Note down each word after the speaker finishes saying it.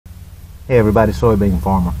Hey everybody, soybean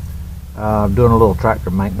farmer. Doing a little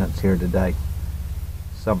tractor maintenance here today.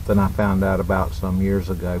 Something I found out about some years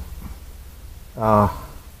ago.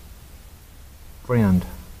 Friend,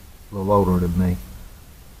 a little older than me,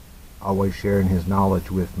 always sharing his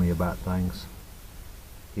knowledge with me about things.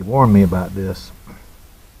 He warned me about this.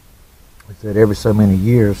 He said every so many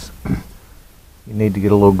years you need to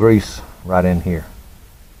get a little grease right in here.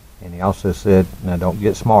 And he also said, now don't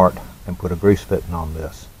get smart and put a grease fitting on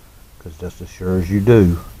this, because just as sure as you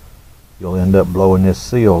do, you'll end up blowing this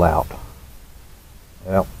seal out.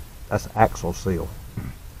 Well, that's axle seal,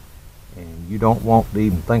 and you don't want to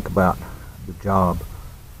even think about the job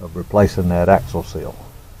of replacing that axle seal.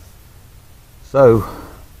 So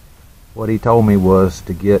what he told me was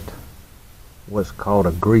to get what's called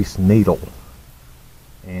a grease needle,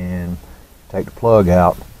 and take the plug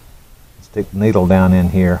out, stick the needle down in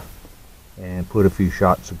here, and put a few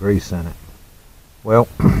shots of grease in it. Well,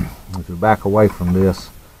 if we back away from this,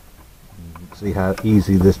 you can see how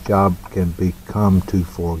easy this job can become to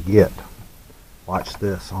forget. Watch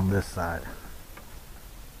this on this side.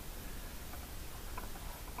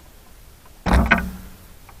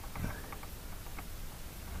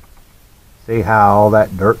 See how all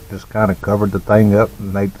that dirt just kind of covered the thing up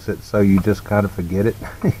and makes it so you just kind of forget it?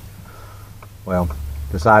 Well,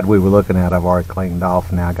 the side we were looking at I've already cleaned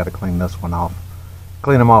off. Now I got to clean this one off.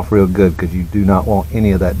 Clean them off real good, because you do not want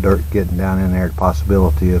any of that dirt getting down in there. The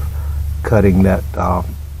possibility of cutting that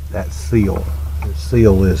that seal. The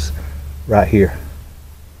seal is right here,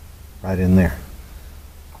 right in there.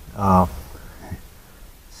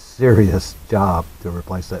 Serious job to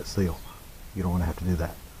replace that seal. You don't want to have to do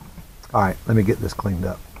that. All right, let me get this cleaned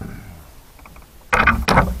up.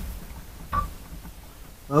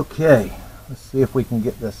 Okay, let's see if we can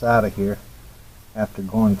get this out of here after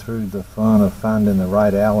going through the fun of finding the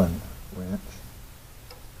right Allen wrench.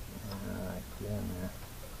 Alright, get in there.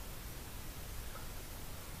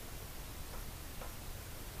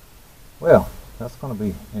 Well, that's going to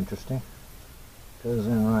be interesting. Goes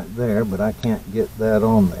in right there, but I can't get that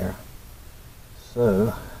on there.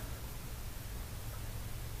 So,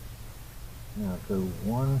 now go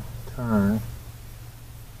one turn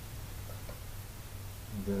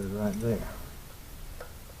and goes right there.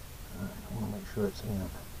 I want to make sure it's in.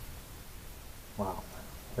 Wow.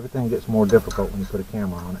 Everything gets more difficult when you put a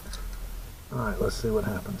camera on it. Alright, let's see what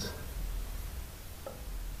happens.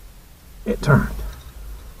 It turned.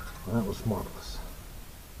 Well, that was marvelous.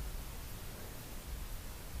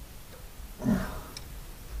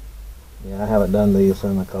 Yeah, I haven't done these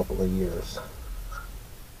in a couple of years.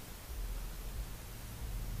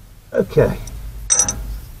 Okay.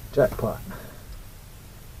 Jackpot.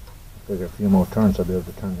 Figure a few more turns I'll be able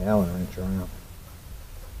to turn the Allen wrench around.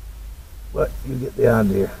 But you get the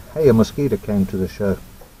idea. Hey, a mosquito came to the show.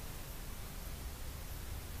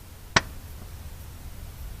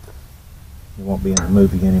 He won't be in the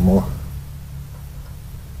movie anymore.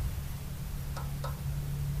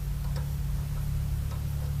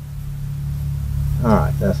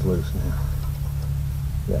 Alright, that's loose now.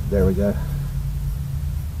 Yep, there we go.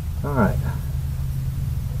 Alright.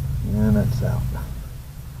 And that's out.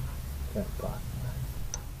 Jackpot.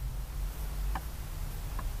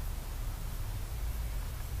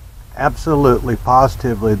 Absolutely,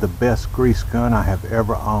 positively the best grease gun I have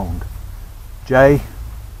ever owned. Jay,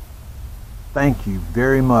 thank you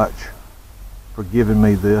very much for giving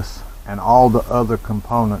me this and all the other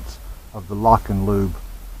components of the Lock-N-Lube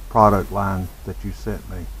product line that you sent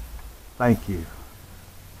me. Thank you.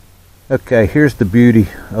 Okay, here's the beauty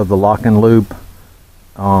of the Lock-N-Lube.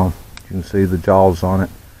 You can see the jaws on it.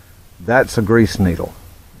 That's a grease needle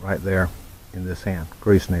right there in this hand.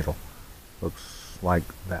 Grease needle. Looks like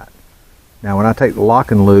that. Now when I take the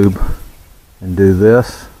Lock-N-Lube and do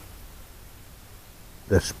this,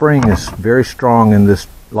 the spring is very strong in this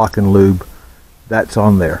Lock-N-Lube. That's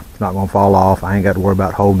on there. It's not going to fall off. I ain't got to worry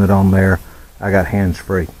about holding it on there. I got hands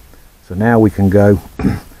free. So now we can go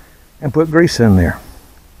and put grease in there.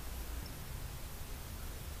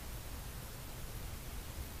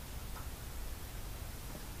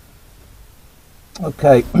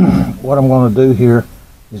 Okay, what I'm going to do here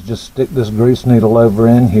is just stick this grease needle over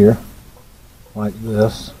in here like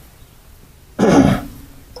this.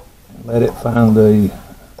 Let it find the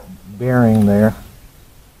bearing there,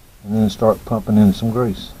 and then start pumping in some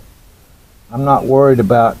grease. I'm not worried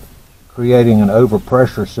about creating an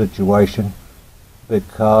overpressure situation,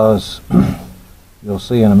 because you'll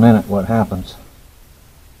see in a minute what happens.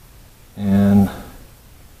 And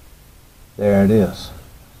there it is.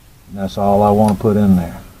 And that's all I want to put in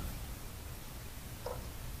there.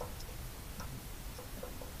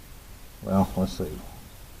 Well, let's see.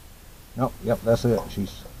 Nope, yep, that's it.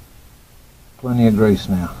 She's plenty of grease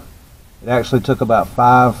now. It actually took about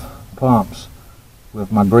 5 pumps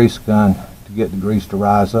with my grease gun to get the grease to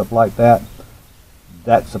rise up like that.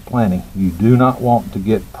 That's a plenty. You do not want to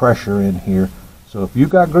get pressure in here. So if you've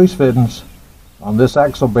got grease fittings on this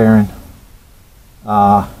axle bearing,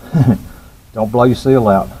 don't blow your seal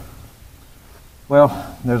out.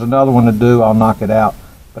 Well, there's another one to do. I'll knock it out,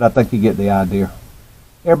 but I think you get the idea.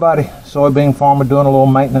 Everybody, soybean farmer doing a little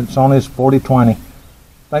maintenance on his 4020.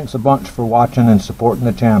 Thanks a bunch for watching and supporting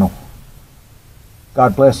the channel.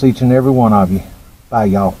 God bless each and every one of you. Bye,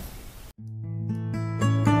 y'all.